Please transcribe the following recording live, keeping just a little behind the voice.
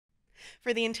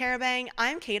For the Interrobang,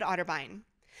 I'm Kate Otterbein.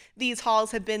 These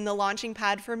halls have been the launching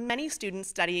pad for many students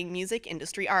studying music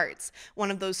industry arts.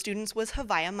 One of those students was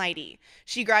Haviah Mighty.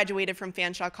 She graduated from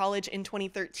Fanshawe College in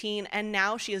 2013, and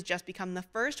now she has just become the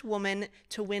first woman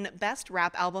to win Best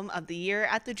Rap Album of the Year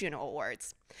at the JUNO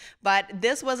Awards. But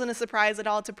this wasn't a surprise at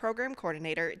all to program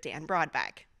coordinator Dan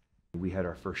Broadbeck. We had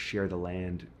our first Share the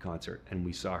Land concert, and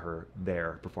we saw her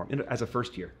there perform as a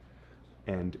first year.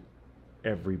 And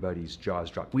everybody's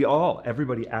jaws dropped.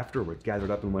 Everybody afterward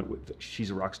gathered up and went with, she's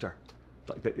a rock star.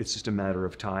 Like, it's just a matter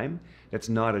of time. That's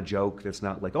not a joke. That's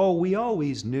not like, oh, we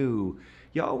always knew.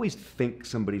 You always think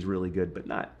somebody's really good, but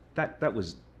not,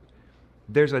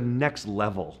 there's a next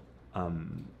level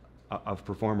of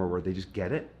performer where they just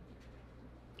get it.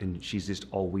 And she's just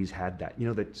always had that. You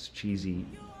know, that cheesy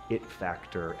it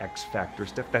factor, X factor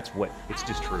stuff. It's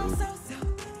just true.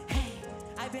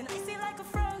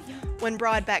 When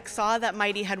Broadbeck saw that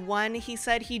Mighty had won, he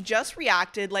said he just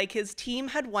reacted like his team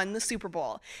had won the Super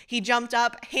Bowl. He jumped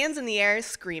up, hands in the air,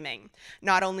 screaming.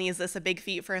 Not only is this a big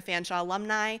feat for a Fanshawe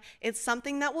alumni, it's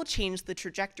something that will change the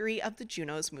trajectory of the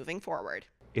Junos moving forward.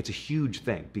 It's a huge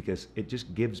thing because it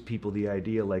just gives people the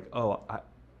idea like, oh,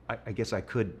 I guess I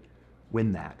could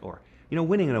win that. Or, you know,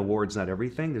 winning an award's not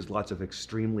everything. There's lots of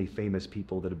extremely famous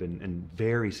people that have been and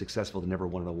very successful that never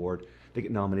won an award. They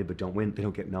get nominated but don't win. They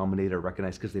don't get nominated or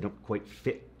recognized because they don't quite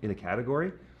fit in a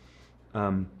category.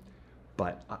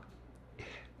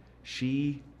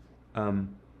 She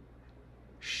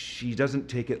doesn't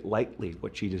take it lightly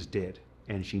what she just did,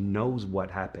 and she knows what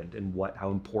happened and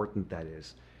how important that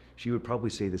is. She would probably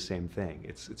say the same thing.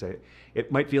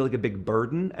 It might feel like a big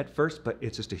burden at first, but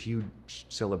it's just a huge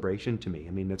celebration to me.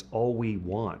 I mean, that's all we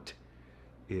want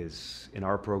is in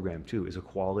our program too, is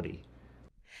equality.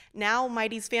 Now,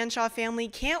 Mighty's Fanshawe family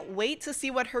can't wait to see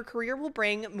what her career will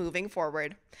bring moving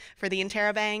forward. For the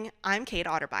Interrobang, I'm Kate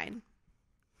Otterbein.